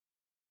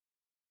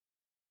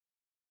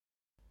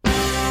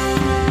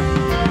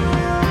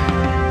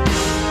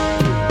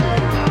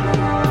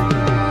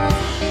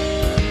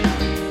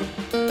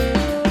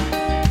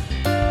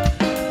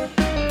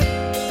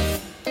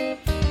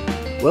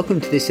Welcome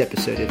to this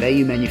episode of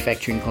AU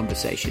Manufacturing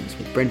Conversations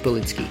with Brent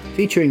Belinsky,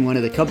 featuring one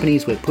of the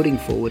companies we're putting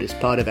forward as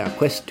part of our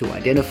quest to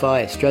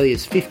identify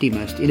Australia's 50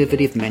 most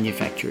innovative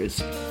manufacturers.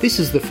 This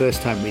is the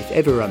first time we've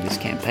ever run this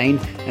campaign,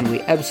 and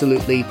we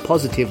absolutely,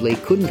 positively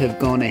couldn't have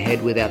gone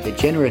ahead without the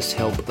generous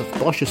help of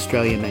Bosch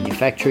Australia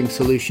Manufacturing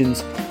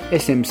Solutions,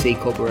 SMC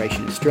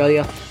Corporation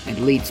Australia, and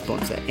lead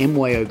sponsor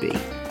MYOB.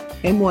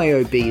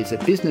 MYOB is a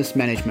business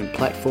management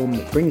platform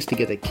that brings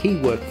together key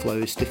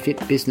workflows to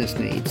fit business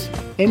needs.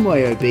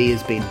 MYOB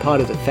has been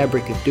part of the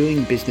fabric of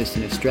doing business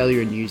in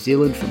Australia and New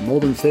Zealand for more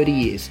than 30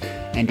 years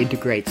and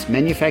integrates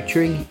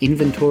manufacturing,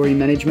 inventory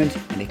management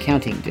and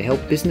accounting to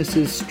help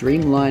businesses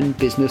streamline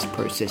business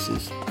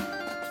processes.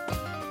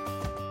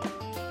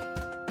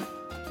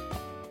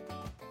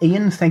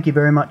 Ian, thank you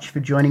very much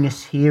for joining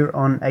us here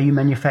on AU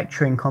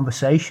Manufacturing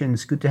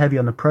Conversations. Good to have you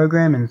on the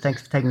program and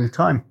thanks for taking the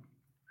time.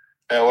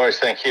 No worries,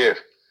 thank you.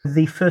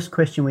 The first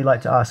question we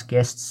like to ask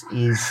guests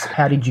is,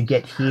 how did you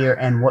get here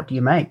and what do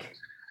you make?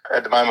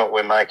 At the moment,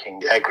 we're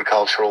making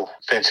agricultural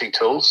fencing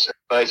tools.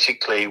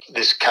 Basically,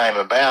 this came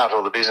about,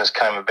 or the business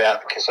came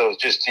about, because I was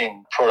just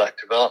in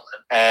product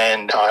development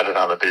and I had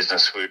another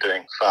business. We were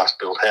doing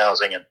fast-built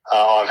housing, and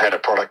I've had a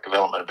product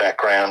development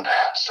background,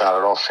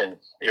 started off in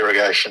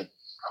irrigation,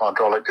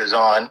 hydraulic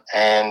design,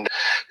 and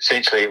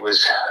essentially it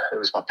was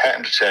my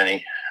patent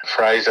attorney,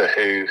 Fraser,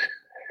 who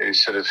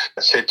sort of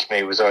said to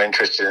me, was I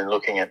interested in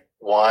looking at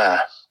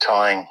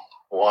tying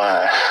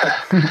wire?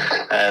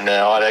 And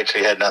I'd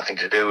actually had nothing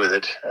to do with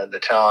it at the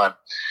time.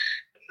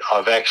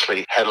 I've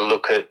actually had a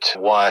look at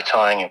wire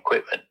tying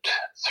equipment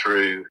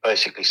through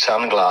basically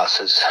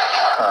sunglasses,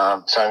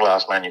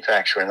 sunglass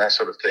manufacturer and that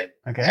sort of thing.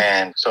 Okay.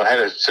 And so I had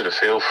a sort of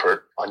feel for it.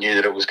 I knew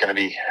that it was going to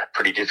be a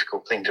pretty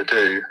difficult thing to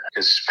do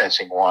because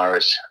fencing wire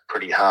is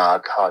pretty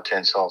hard, high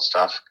tensile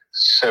stuff.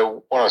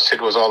 So what I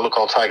said was,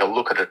 I'll take a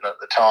look at it. And at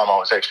the time, I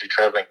was actually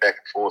travelling back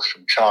and forth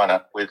from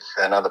China with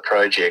another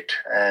project.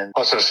 And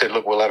I sort of said,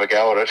 look, we'll have a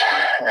go at it.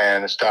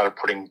 And I started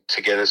putting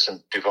together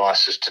some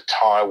devices to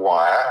tie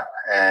wire,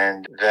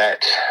 and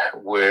that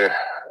were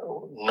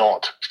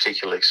not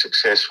particularly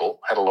successful.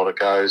 Had a lot of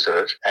goes at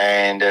it.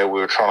 And we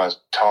were trying to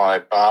tie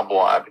barbed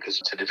wire because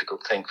it's a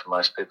difficult thing for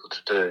most people to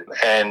do.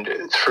 And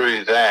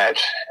through that,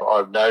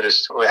 I've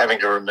noticed we're having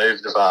to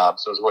remove the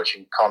barbs. I was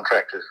watching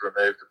contractors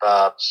remove the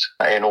barbs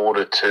in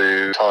order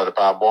to tie the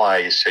barbed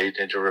wire, you see,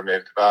 and to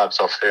remove the barbs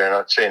off there. And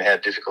I'd seen how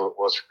difficult it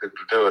was for people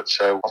to do it.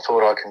 So I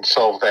thought I can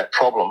solve that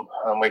problem.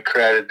 And we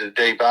created the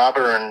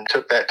debarber and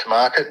took that to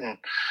market and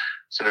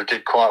sort of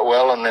did quite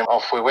well. And then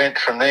off we went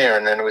from there.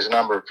 And then there was a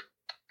number of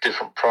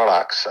different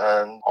products.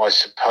 And I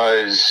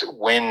suppose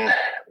when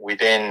we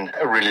then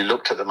really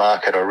looked at the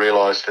market, I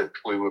realised that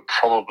we were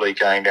probably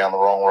going down the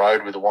wrong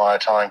road with the wire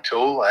tying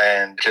tool,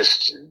 and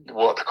just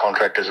what the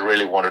contractors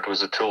really wanted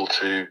was a tool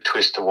to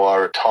twist the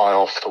wire, tie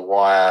off the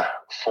wire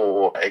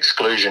for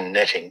exclusion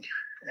netting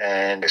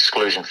and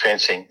exclusion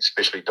fencing,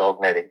 especially dog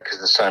netting, because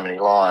there's so many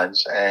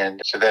lines. And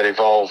so that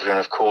evolved. And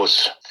of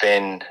course,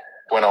 then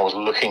when I was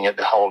looking at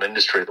the whole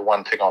industry, the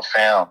one thing I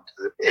found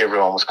that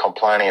everyone was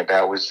complaining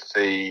about was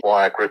the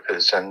wire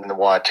grippers and the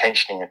wire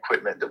tensioning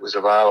equipment that was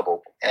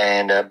available.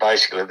 And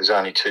basically, there's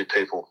only two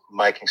people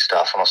making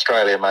stuff, and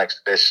Australia makes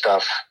the best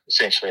stuff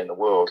essentially in the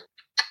world.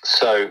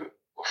 So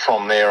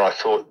from there, I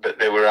thought that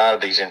there are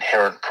these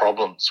inherent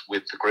problems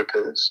with the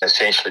grippers,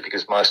 essentially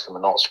because most of them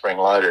are not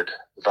spring-loaded,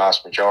 the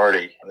vast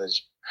majority. And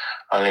there's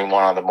only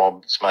one other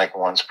mob that's making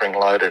one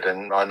spring-loaded,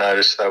 and I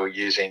noticed they were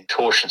using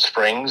torsion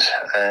springs.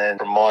 And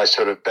from my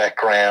sort of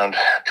background,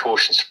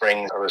 torsion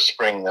springs are a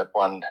spring that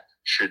one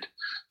should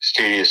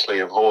studiously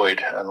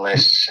avoid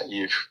unless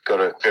you've got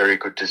a very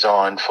good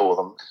design for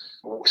them.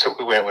 So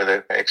we went with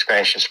an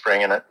expansion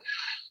spring, and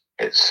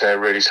it's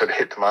really sort of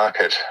hit the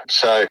market.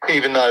 So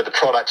even though the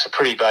products are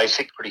pretty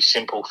basic, pretty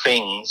simple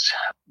things,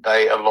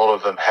 a lot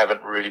of them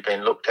haven't really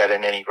been looked at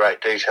in any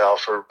great detail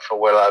for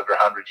well over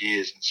 100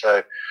 years. And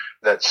so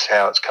that's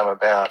how it's come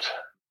about.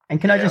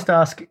 And can I just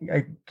ask,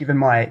 given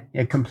my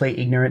complete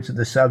ignorance of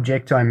the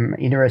subject, I'm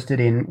interested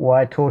in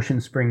why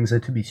torsion springs are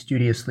to be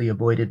studiously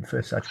avoided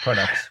for such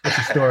products. What's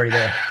the story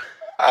there?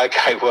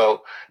 Okay,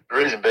 well, the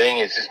reason being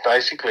is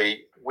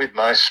basically with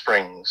most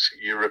springs,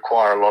 you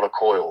require a lot of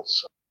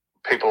coils.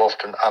 People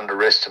often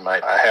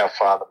underestimate how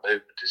far the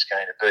movement is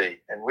going to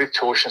be. And with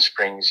torsion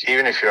springs,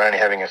 even if you're only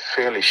having a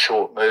fairly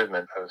short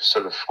movement of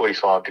sort of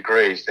 45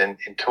 degrees, then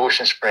in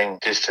torsion spring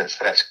distance,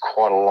 that's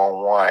quite a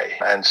long way.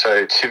 And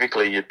so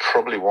typically you'd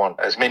probably want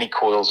as many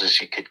coils as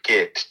you could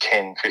get,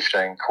 10,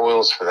 15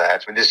 coils for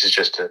that. I mean, this is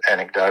just an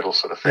anecdotal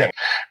sort of thing,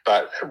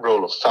 but a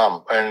rule of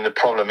thumb. And the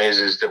problem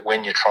is that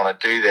when you're trying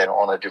to do that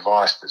on a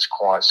device that's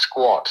quite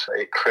squat,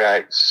 it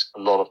creates a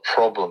lot of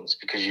problems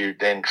because you're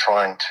then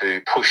trying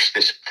to push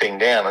this thing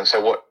down. And so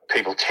what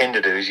people tend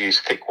to do is use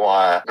thick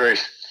wire, very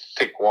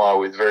thick wire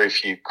with very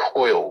few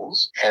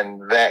coils,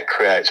 and that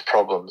creates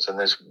problems. And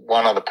there's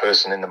one other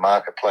person in the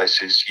marketplace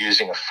who's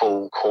using a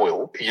full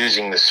coil,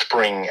 using the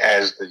spring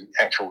as the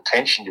actual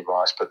tension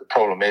device. But the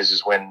problem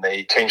is when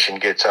the tension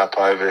gets up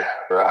over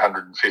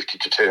 150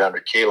 to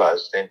 200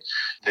 kilos, then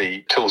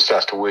the tool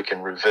starts to work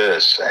in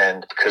reverse.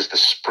 And because the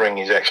spring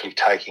is actually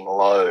taking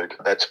load,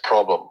 that's a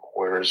problem.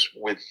 Whereas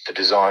with the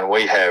design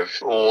we have,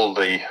 all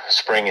the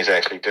spring is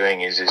actually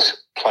doing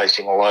is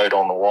placing load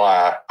on the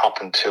wire up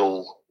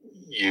until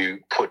you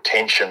put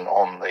tension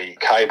on the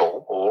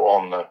cable or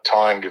on the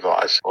tying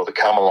device or the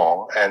come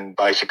along, and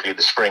basically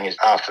the spring is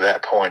after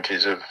that point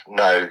is of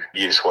no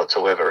use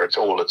whatsoever. It's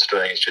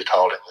doing is just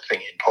holding the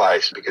thing in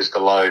place because the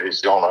load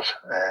is on it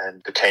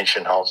and the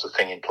tension holds the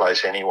thing in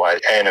place anyway.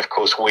 And of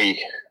course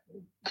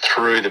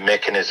through the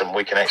mechanism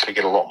we can actually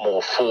get a lot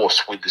more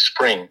force with the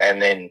spring,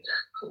 and then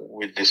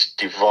with this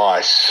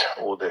device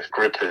or the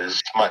grippers,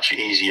 it's much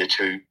easier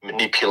to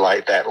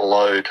manipulate that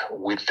load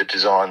with the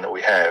design that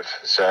we have.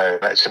 So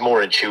it's a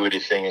more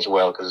intuitive thing as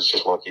well, because it's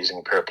just like using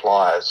a pair of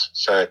pliers.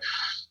 So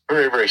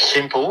very, very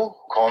simple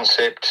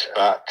concept,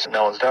 but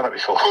no one's done it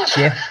before.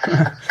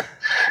 Yeah.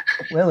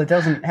 Well, it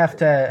doesn't have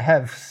to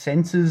have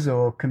sensors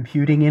or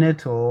computing in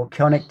it or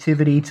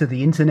connectivity to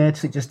the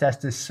internet. It just has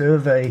to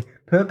serve a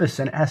purpose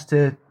and it has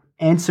to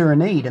answer a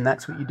need, and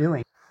that's what you're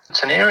doing.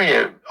 It's an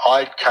area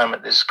I came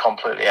at this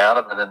completely out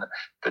of it,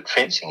 but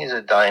fencing is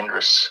a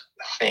dangerous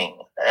thing,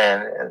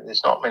 and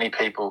there's not many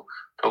people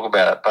talk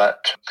about it.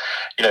 But,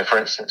 for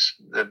instance,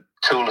 the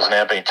tool has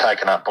now been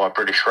taken up by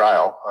British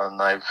Rail, and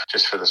they've,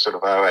 just for the sort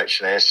of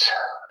OH&S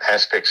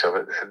aspects of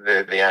it,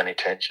 they're the only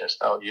tensionists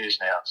they'll use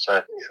now.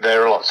 So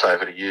they're a lot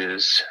safer to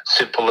use.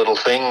 Simple little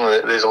thing.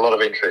 There's a lot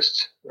of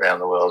interest around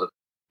the world.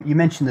 You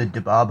mentioned the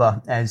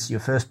debarber as your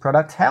first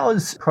product. How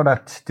has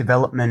product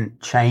development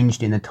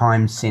changed in the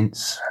time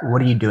since?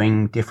 What are you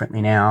doing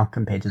differently now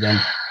compared to then?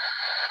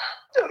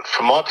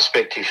 From my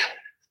perspective,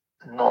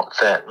 not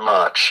that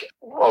much.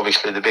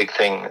 Obviously, the big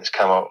thing that's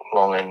come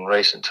along in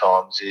recent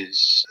times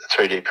is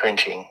 3D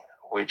printing,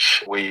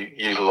 which we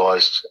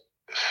utilised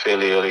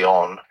fairly early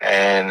on,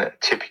 and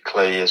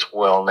typically as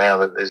well, now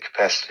that there's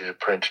capacity to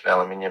print in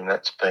aluminium,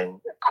 that's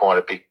been quite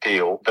a big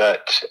deal.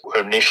 But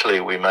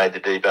initially we made the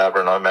debarber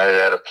and I made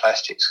it out of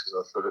plastics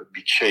because I thought it would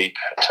be cheap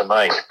to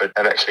make, but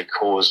that actually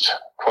caused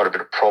quite a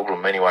bit of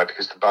problem anyway,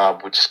 because the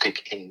barb would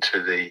stick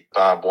into the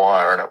barbed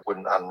wire and it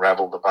wouldn't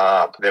unravel the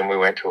barb. Then we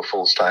went to a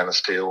full stainless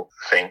steel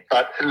thing.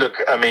 But look,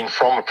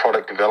 from a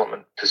product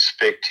development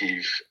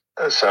perspective,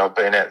 so I've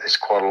been at this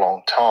quite a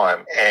long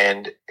time,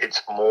 and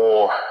it's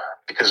more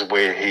because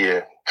we're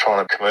here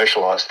trying to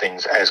commercialise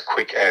things as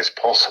quick as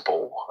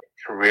possible.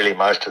 Really,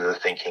 most of the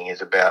thinking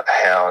is about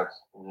how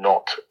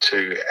not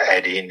to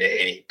add in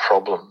any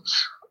problems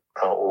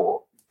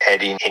or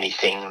add in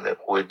anything that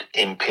would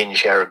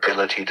impinge our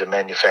ability to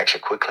manufacture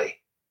quickly.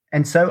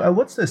 And so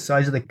what's the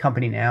size of the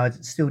company now? Is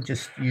it still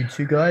just you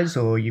two guys,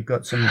 or you've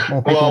got some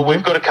more people? Well,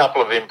 we've got a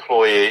couple of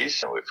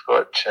employees. We've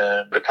got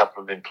a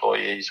couple of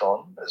employees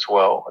on as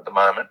well at the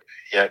moment,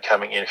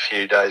 coming in a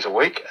few days a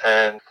week.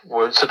 And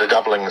we're sort of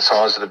doubling the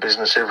size of the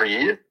business every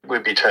year.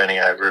 We'd be turning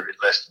over a bit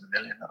less than $1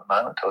 million at the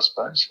moment, I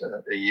suppose,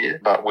 a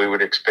year. But we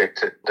would expect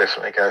to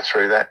definitely go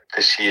through that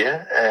this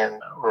year. And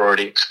we're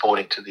already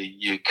exporting to the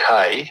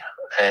UK,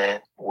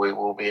 and we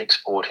will be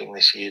exporting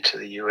this year to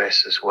the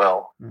US as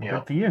well.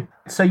 Good for you.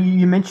 So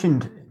you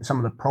mentioned some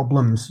of the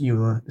problems you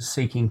were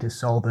seeking to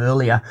solve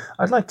earlier.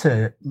 I'd like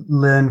to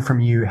learn from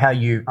you how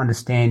you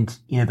understand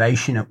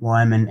innovation at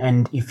Wireman,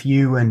 and if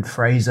you and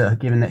Fraser,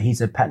 given that he's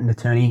a patent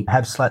attorney,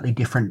 have slightly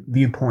different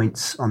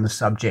viewpoints on the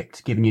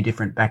subject, given your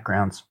different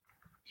backgrounds.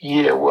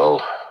 Yeah,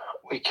 well,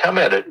 we come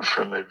at it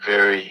from a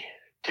very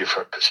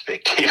different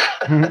perspective.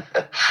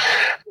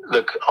 Mm-hmm.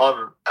 Look,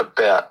 I'm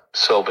about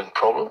solving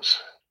problems.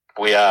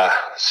 We are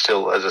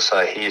still, as I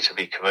say, here to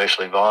be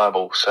commercially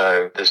viable,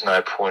 so there's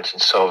no point in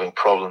solving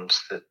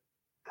problems that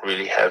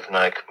really have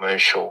no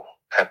commercial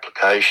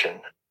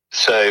application.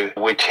 So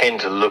we tend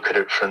to look at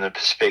it from the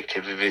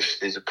perspective of if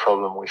there's a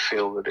problem we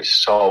feel that is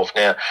solved.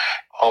 Now,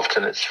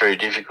 often it's very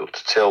difficult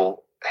to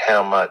tell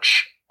how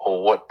much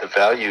or what the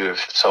value of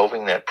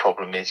solving that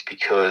problem is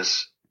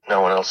because no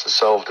one else has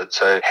solved it.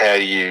 So how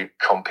do you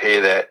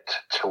compare that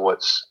to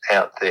what's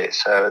out there?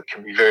 So it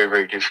can be very,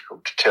 very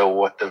difficult to tell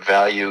what the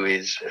value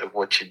is of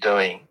what you're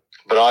doing.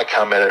 But I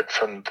come at it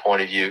from the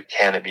point of view,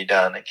 can it be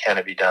done? It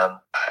can be done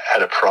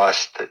at a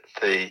price that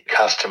the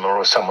customer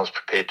or someone's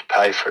prepared to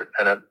pay for it,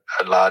 and a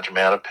large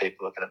amount of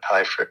people are going to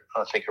pay for it.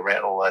 I think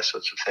around all those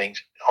sorts of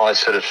things. I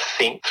sort of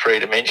think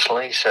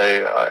three-dimensionally,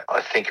 so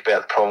I think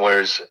about the problem,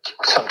 whereas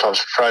sometimes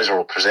Fraser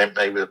will present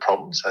me with a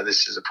problem, so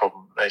this is a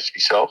problem that needs to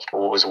be solved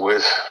or was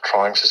worth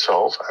trying to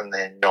solve, and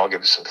then I'll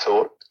give it some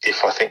thought.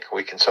 If I think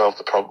we can solve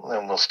the problem,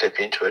 then we'll step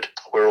into it.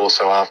 We're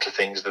also after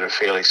things that are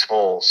fairly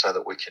small so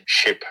that we can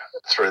ship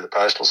through the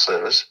postal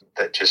service.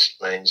 That just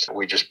means that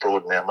we just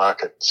broaden our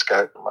market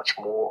scope much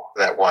more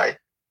that way.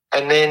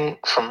 And then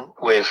from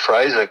where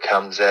Fraser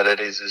comes at it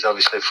is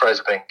obviously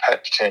Fraser being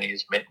patent attorney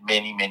has met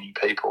many, many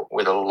people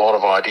with a lot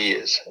of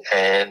ideas,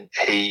 and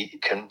he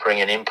can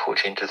bring an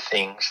input into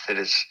things that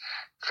is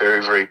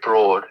very, very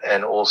broad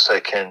and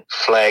also can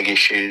flag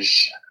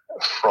issues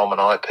from an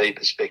IP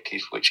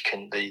perspective, which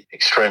can be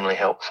extremely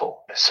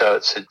helpful. So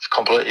it's a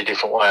completely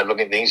different way of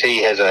looking at things.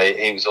 He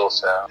was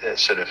also a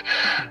sort of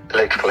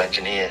electrical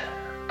engineer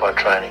by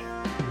training.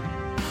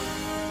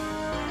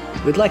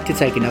 We'd like to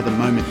take another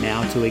moment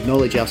now to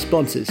acknowledge our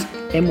sponsors,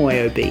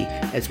 MYOB,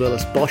 as well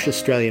as Bosch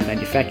Australian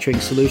Manufacturing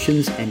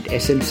Solutions and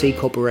SMC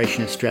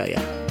Corporation Australia.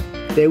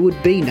 There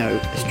would be no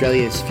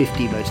Australia's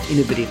 50 Most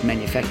Innovative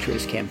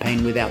Manufacturers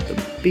campaign without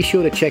them. Be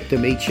sure to check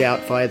them each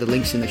out via the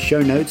links in the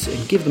show notes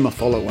and give them a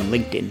follow on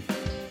LinkedIn.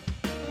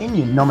 In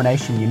your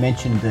nomination, you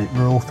mentioned that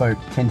rural folk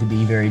tend to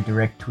be very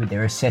direct with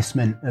their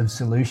assessment of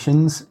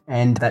solutions,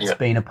 and that's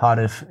been a part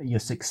of your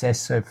success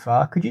so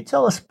far. Could you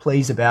tell us,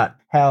 please, about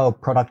how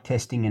product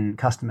testing and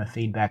customer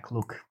feedback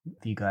look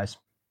for you guys?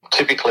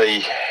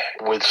 Typically,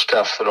 with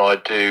stuff that I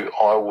do,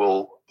 I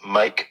will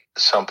make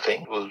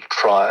something, we'll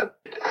try it,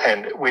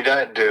 and we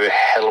don't do a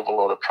hell of a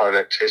lot of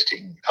product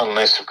testing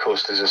unless, of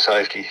course, there's a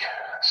safety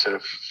sort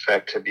of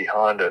factor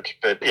behind it.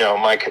 But, I'll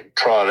make it,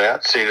 try it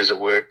out, see does it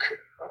work.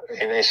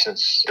 In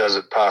essence, does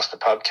it pass the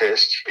pub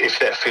test? If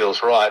that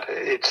feels right,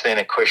 it's then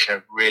a question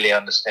of really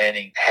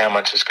understanding how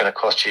much it's going to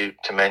cost you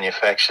to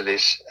manufacture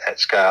this at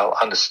scale,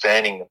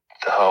 understanding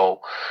the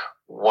whole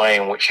way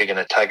in which you're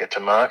going to take it to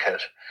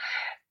market.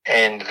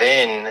 And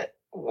then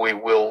we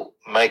will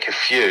make a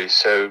few.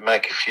 So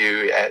make a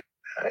few at,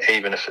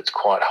 even if it's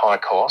quite high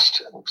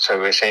cost.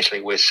 So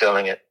essentially we're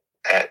selling it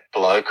at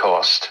below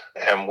cost,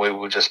 and we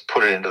will just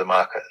put it into the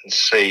market and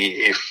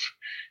see if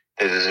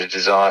there's a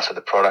desire for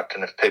the product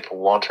and if people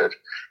want it.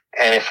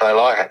 And if they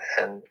like it,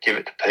 and give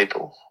it to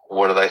people.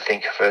 What do they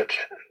think of it?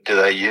 Do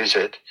they use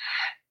it?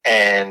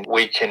 And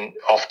we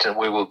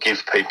will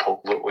give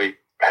people that we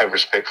have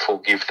respect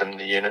for, give them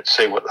the unit,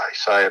 see what they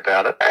say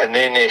about it. And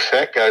then if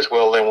that goes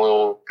well, then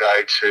we'll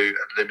go to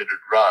a limited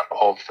run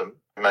of them,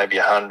 maybe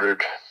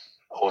 100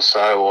 or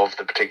so of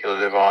the particular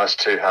device,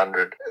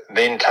 200.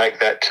 Then take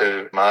that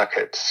to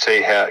market,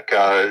 see how it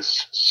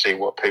goes, see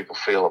what people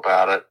feel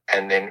about it,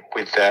 and then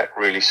with that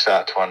really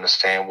start to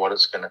understand what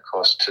it's going to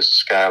cost to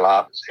scale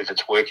up. If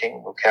it's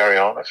working, we'll carry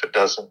on. If it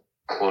doesn't,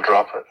 we'll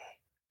drop it.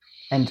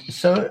 And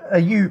so are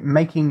you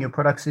making your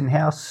products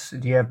in-house?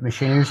 Do you have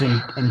machineries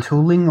and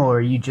tooling, or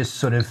are you just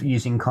sort of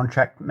using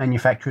contract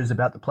manufacturers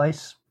about the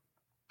place?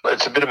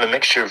 It's a bit of a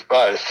mixture of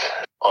both.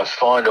 I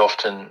find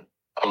often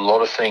a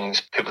lot of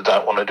things people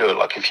don't want to do it.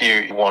 Like if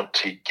you want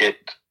to get,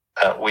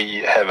 we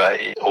have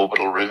a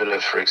orbital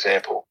riveter, for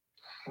example.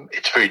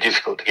 It's very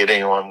difficult to get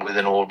anyone with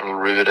an orbital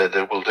riveter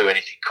that will do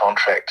anything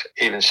contract,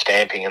 even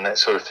stamping and that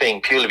sort of thing,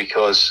 purely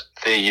because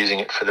they're using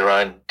it for their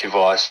own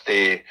device.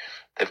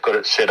 They've got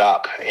it set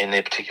up in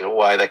their particular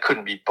way. They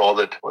couldn't be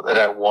bothered, or they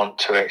don't want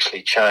to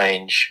actually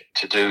change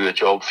to do a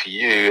job for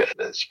you,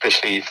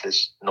 especially if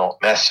there's not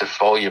massive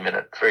volume in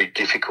it. Very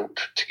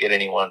difficult to get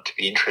anyone to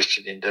be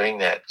interested in doing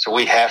that. So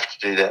we have to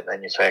do that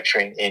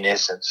manufacturing in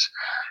essence.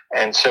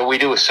 And so we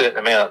do a certain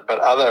amount, but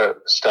other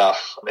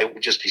stuff, it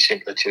would just be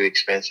simply too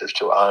expensive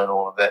to own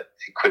all of that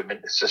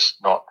equipment. It's just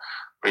not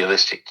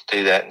realistic to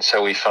do that. And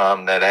so we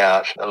farm that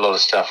out. A lot of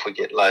stuff we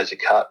get laser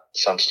cut.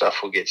 Some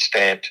stuff will get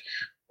stamped.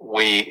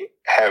 We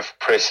have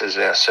presses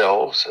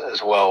ourselves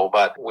as well,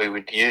 but we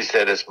would use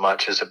that as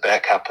much as a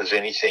backup as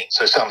anything.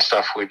 So some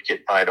stuff we'd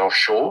get made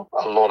offshore.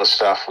 A lot of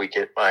stuff we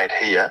get made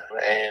here,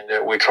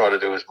 and we try to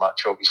do as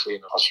much, obviously,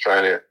 in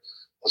Australia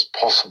as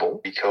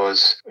possible,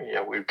 because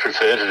we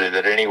prefer to do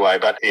that anyway.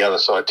 But the other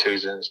side too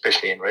is, and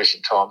especially in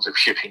recent times, if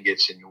shipping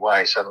gets in your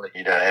way, suddenly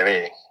you don't have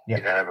anything. Yep.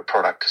 You don't have a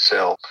product to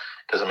sell.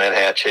 Doesn't matter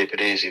how cheap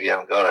it is if you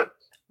haven't got it.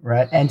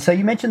 Right. And so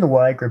you mentioned the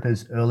wire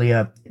grippers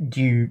earlier.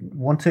 Do you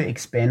want to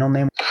expand on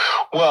them?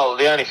 Well,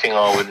 the only thing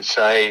I would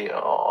say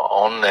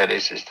on that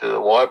is that the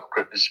wire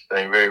grippers have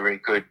been very, very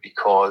good,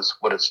 because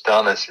what it's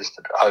done is just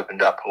it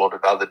opened up a lot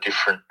of other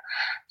different.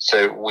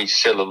 So we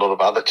sell a lot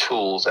of other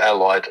tools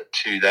allied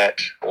to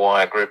that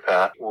wire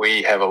gripper.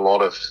 We have a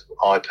lot of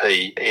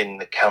IP in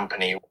the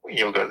company.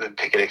 You've got the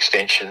picket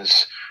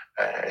extensions,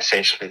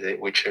 essentially,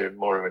 which are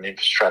more of an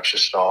infrastructure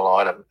style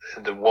item.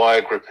 The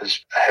wire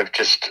grippers have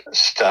just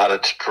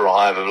started to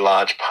drive a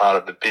large part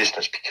of the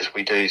business, because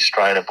we do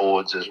strainer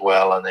boards as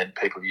well, and then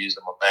people use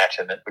them on that.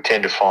 And we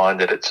tend to find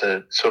that it's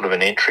a sort of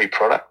an entry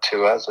product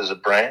to us as a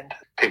brand.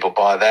 People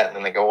buy that and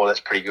then they go, oh, that's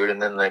pretty good.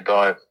 And then they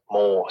buy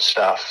more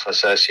stuff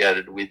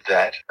associated with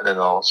that, and then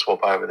they'll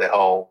swap over their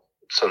whole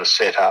sort of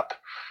setup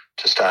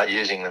to start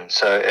using them.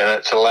 So, and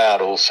it's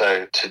allowed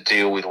also to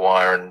deal with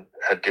wire in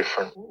a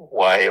different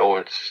way,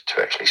 or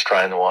to actually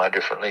strain the wire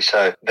differently.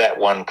 So that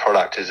one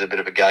product is a bit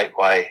of a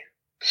gateway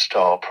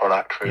style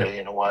product, really,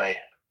 in a way.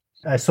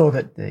 I saw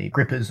that the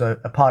grippers are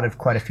a part of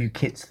quite a few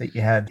kits that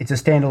you have. It's a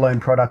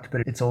standalone product,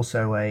 but it's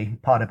also a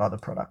part of other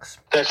products.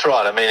 That's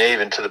right. I mean,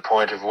 even to the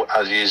point of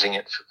us using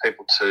it for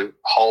people to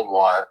hold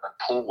wire and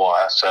pull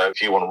wire. So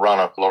if you want to run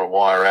a lot of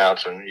wire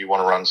out and you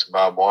want to run some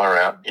barbed wire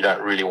out, you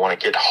don't really want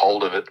to get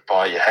hold of it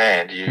by your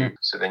hand.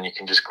 So then you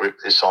can just grip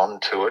this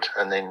onto it,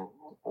 and then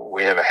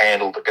we have a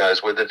handle that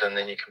goes with it, and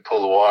then you can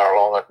pull the wire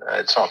along it.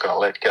 It's not going to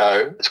let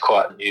go. It's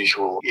quite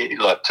unusual,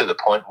 like to the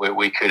point where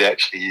we could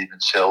actually even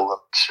sell them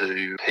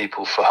to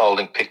people for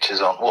holding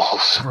pictures on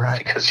walls, right?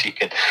 Because you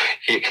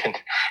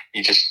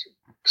just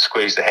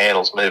squeeze the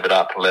handles, move it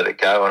up and let it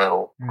go, and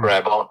it'll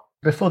grab on.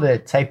 Before the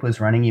tape was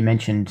running, you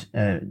mentioned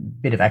a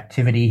bit of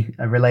activity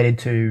related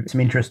to some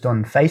interest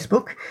on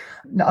Facebook.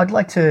 Now, I'd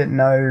like to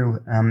know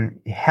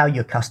how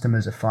your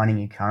customers are finding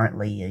you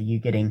currently. Are you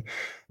getting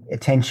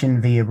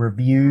attention via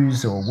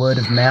reviews or word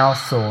of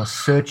mouth or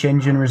search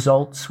engine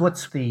results?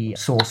 What's the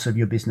source of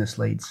your business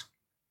leads?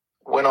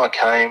 When I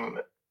came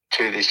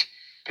to this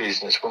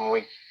business, when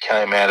we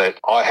came at it,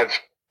 I have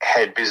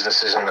had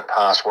businesses in the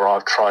past where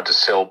I've tried to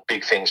sell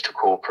big things to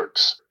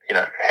corporates,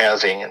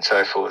 housing and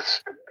so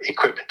forth,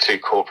 equipment to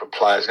corporate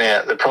players.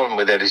 Now, the problem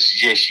with that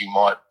is, yes, you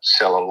might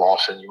sell a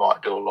lot and you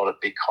might do a lot of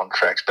big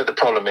contracts, but the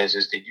problem is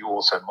that you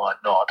also might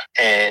not.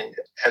 And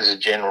as a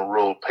general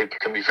rule, people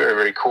can be very,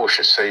 very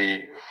cautious. So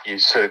you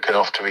sort of can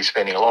often be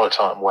spending a lot of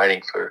time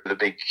waiting for the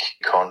big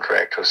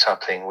contract or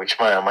something which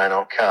may or may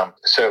not come.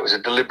 So it was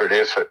a deliberate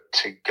effort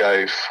to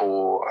go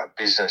for a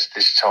business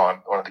this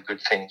time. One of the good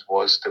things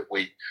was that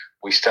we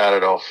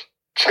started off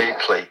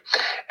cheaply.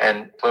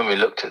 And when we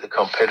looked at the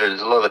competitors,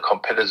 a lot of the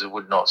competitors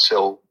would not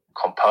sell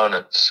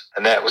components.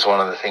 And that was one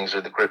of the things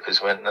where the grippers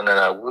went,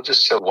 no, we'll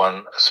just sell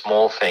a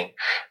small thing.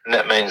 And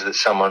that means that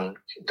someone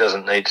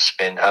doesn't need to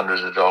spend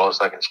hundreds of dollars.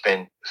 They can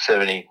spend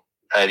 $70,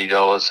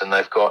 $80, and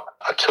they've got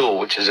a tool,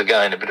 which is,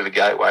 again, a bit of a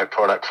gateway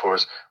product for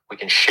us. We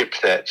can ship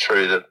that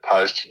through the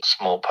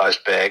small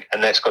post bag,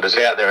 and that's got us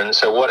out there. And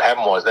so what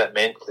happened was that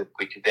meant that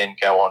we could then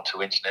go on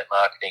to internet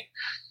marketing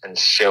and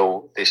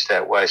sell this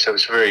that way. So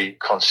it's a very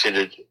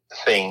considered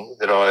thing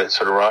that I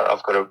sort of wrote.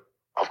 I've got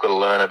to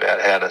learn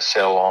about how to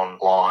sell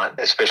online,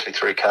 especially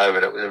through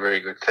COVID. It was a very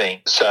good thing.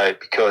 So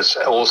because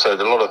also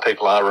a lot of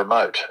people are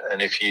remote.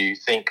 And if you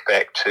think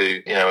back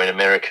to, in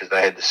America,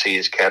 they had the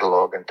Sears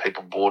catalogue and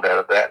people bought out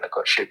of that and it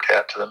got shipped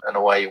out to them and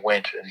away you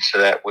went. And so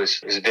that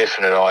was a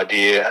definite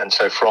idea. And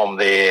so from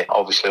there,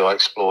 obviously I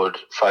explored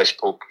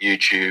Facebook,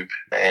 YouTube,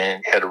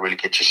 and how to really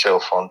get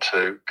yourself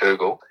onto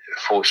Google.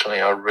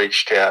 Fortunately, I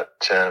reached out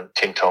to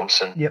Tim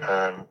Thompson.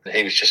 Yep.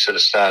 He was just sort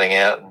of starting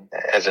out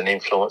as an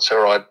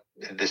influencer.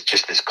 There's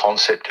just this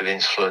concept of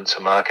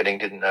influencer marketing,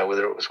 didn't know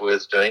whether it was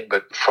worth doing,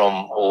 but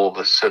from all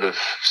the sort of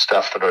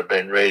stuff that I'd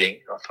been reading,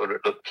 I thought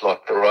it looked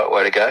like the right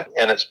way to go.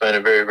 And it's been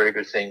a very, very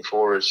good thing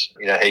for us.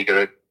 He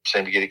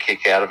seemed to get a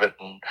kick out of it,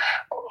 and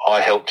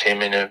I helped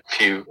him in a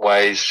few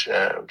ways,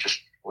 just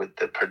with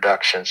the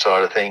production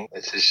side of things.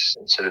 It's this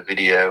sort of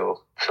video or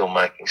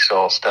filmmaking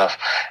style stuff.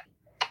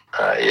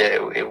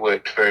 It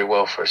worked very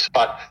well for us.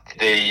 But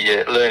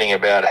the learning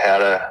about how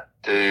to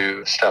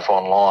do stuff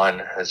online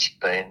has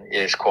been,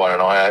 it's quite an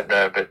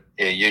eye-opener. But,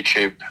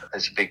 YouTube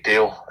is a big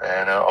deal.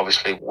 And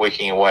obviously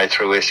working your way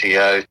through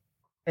SEO.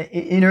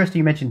 Interesting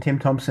you mentioned Tim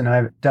Thompson.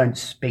 I don't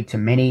speak to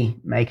many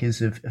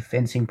makers of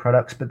fencing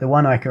products, but the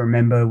one I can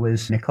remember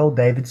was Nicole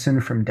Davidson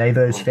from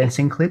Davo's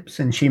Fencing Clips,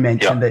 and she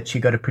mentioned that she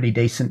got a pretty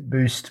decent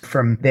boost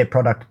from their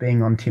product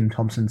being on Tim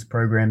Thompson's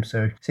program,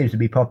 so it seems to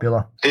be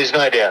popular. There's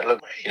no doubt.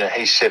 Look,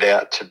 he set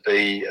out to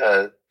be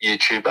a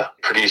YouTuber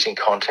producing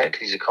content.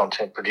 He's a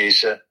content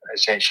producer,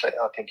 essentially.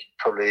 I think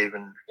probably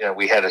even,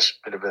 we had a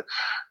bit of a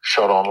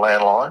shot on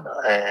landline,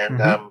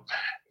 and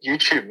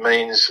YouTube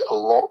means a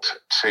lot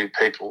to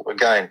people,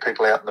 again,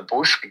 people out in the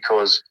bush,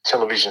 because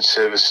television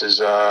services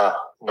are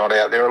not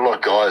out there. A lot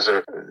of guys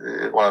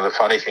one of the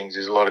funny things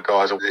is a lot of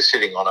guys, they're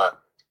sitting on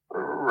a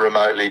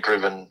remotely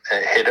driven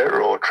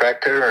header or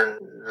tractor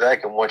and they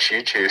can watch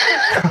YouTube.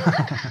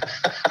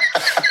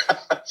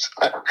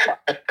 So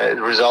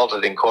it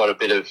resulted in quite a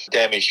bit of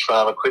damaged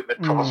farm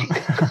equipment, probably.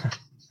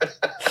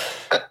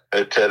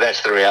 But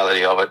that's the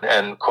reality of it,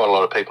 and quite a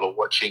lot of people are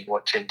watching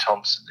what Tim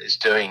Thompson is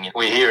doing.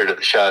 We hear it at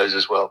the shows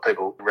as well.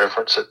 People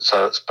reference it,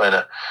 so it's been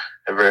a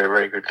very,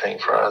 very good thing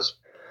for us.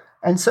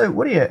 And so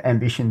what are your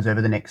ambitions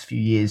over the next few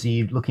years? Are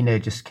you looking to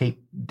just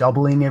keep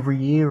doubling every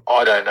year?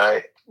 I don't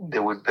know.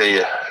 There would be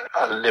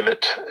a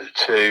limit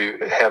to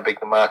how big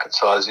the market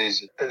size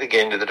is. At the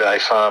end of the day,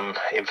 farm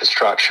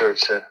infrastructure,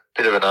 it's a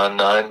bit of an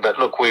unknown. But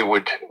look, we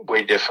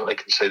definitely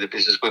can see the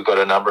business. We've got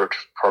a number of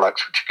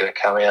products which are going to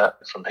come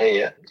out from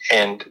here,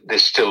 and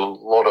there's still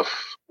a lot of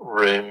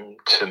room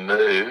to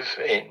move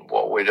in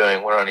what we're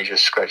doing. We're only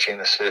just scratching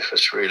the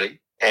surface, really.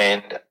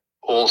 And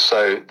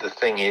also the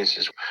thing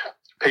is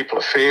people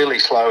are fairly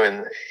slow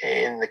in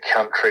the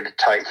country to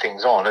take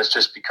things on. It's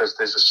just because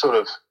there's a sort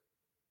of,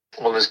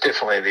 there's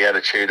definitely the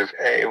attitude of,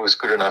 it was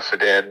good enough for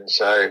Dad, and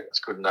so it's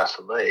good enough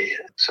for me,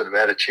 sort of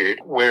attitude.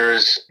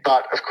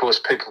 But of course,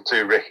 people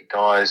do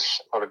recognise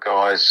a lot of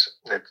guys,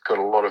 they've got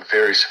a lot of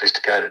very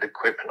sophisticated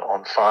equipment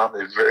on farm.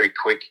 They're very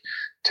quick.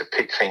 to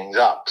pick things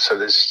up. So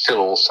there's still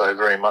also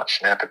very much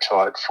an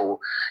appetite for,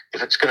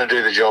 if it's going to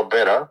do the job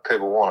better,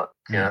 people want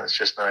it. There's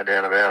just no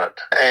doubt about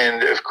it.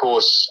 And of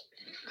course,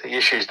 the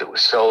issues that we're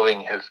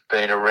solving have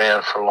been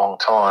around for a long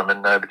time,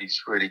 and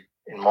nobody's really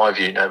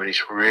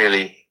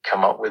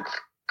come up with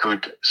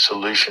good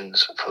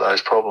solutions for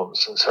those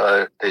problems. And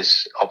so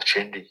there's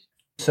opportunity.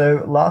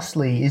 So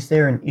lastly, is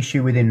there an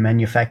issue within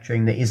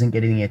manufacturing that isn't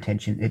getting the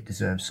attention it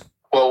deserves?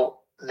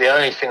 Well, the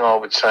only thing I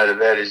would say to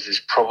that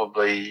is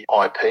probably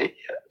IP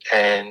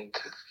and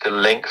the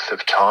length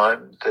of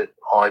time that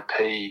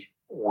IP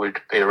would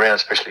be around,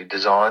 especially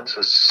designs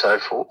and so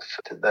forth,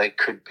 that they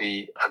could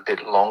be a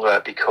bit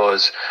longer,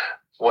 because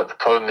what the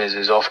problem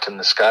is often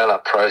the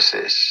scale-up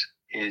process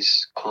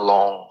is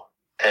long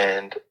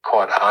and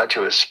quite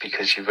arduous,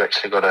 because you've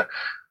actually got to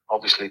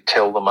obviously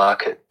tell the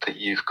market that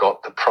you've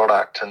got the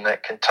product, and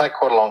that can take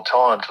quite a long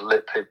time to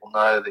let people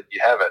know that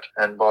you have it.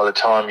 And by the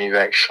time you've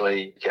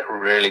actually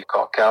really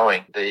got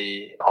going,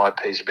 the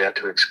IP is about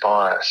to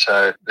expire.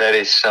 So that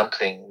is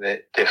something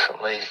that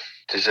definitely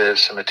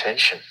deserves some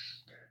attention.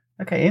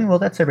 Okay, Ian, well,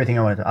 that's everything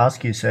I wanted to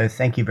ask you. So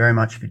thank you very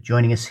much for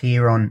joining us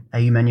here on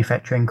AU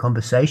Manufacturing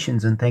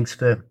Conversations, and thanks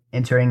for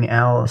entering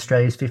our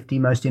Australia's 50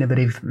 Most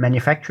Innovative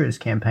Manufacturers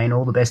campaign.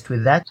 All the best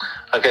with that.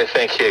 Okay,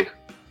 thank you.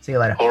 See you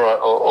later. All right,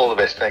 all the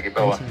best. Thank you.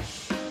 Bye-bye.